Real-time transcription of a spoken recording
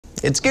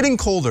It's getting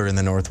colder in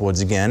the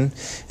Northwoods again,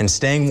 and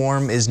staying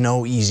warm is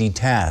no easy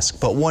task.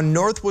 But one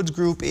Northwoods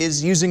group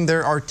is using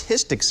their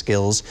artistic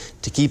skills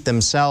to keep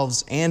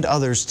themselves and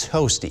others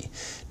toasty.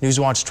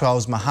 Newswatch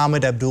 12's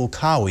Mohammed Abdul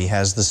Kawi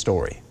has the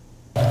story.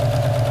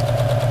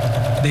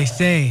 They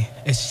say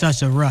it's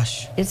such a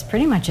rush. It's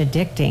pretty much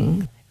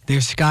addicting.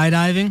 There's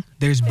skydiving,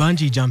 there's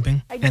bungee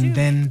jumping, and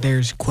then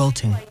there's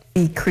quilting.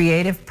 The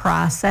creative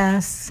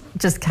process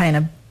just kind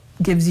of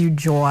gives you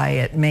joy.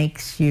 It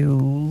makes you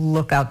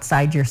look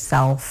outside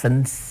yourself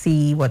and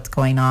see what's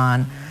going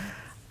on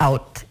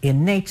out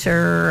in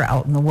nature,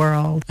 out in the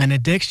world. An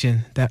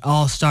addiction that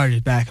all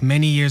started back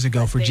many years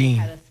ago for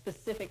Jean.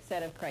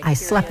 I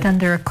slept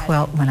under a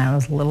quilt when I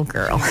was a little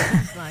girl.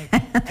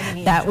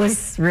 That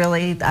was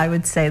really, I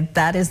would say,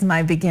 that is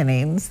my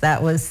beginnings.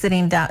 That was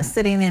sitting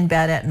in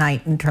bed at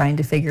night and trying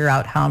to figure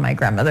out how my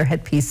grandmother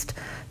had pieced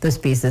those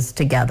pieces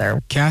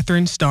together.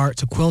 Catherine's start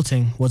to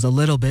quilting was a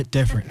little bit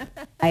different.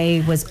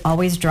 I was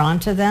always drawn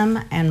to them,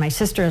 and my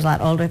sister is a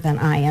lot older than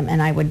I am,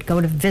 and I would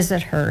go to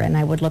visit her, and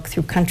I would look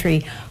through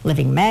Country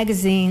Living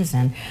magazines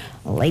and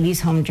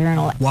Ladies' Home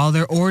Journal. While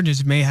their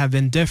origins may have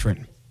been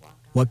different,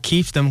 what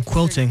keeps them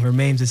quilting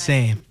remains the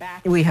same.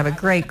 We have a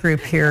great group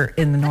here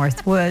in the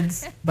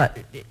Northwoods, but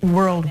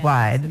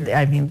worldwide,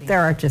 I mean, there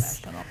are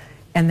just,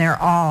 and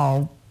they're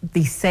all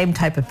the same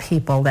type of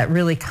people that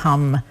really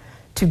come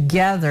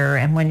together,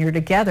 and when you're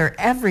together,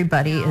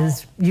 everybody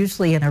is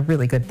usually in a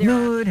really good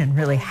mood and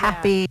really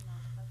happy.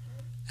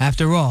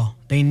 After all,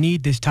 they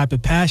need this type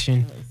of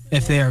passion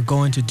if they are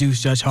going to do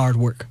such hard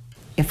work.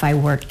 If I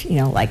worked,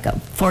 like a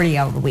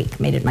 40-hour week,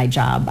 made it my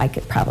job, I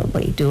could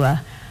probably do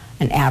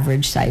an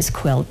average size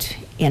quilt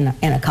in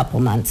a couple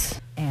months.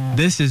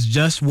 This is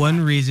just one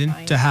reason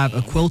to have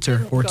a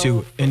quilter or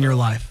two in your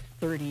life.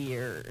 30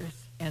 years.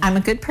 I'm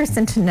a good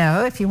person to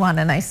know if you want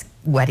a nice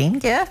wedding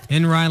gift.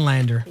 In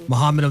Rhinelander,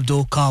 Mohammed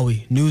Abdul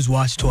Kawi,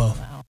 Newswatch 12.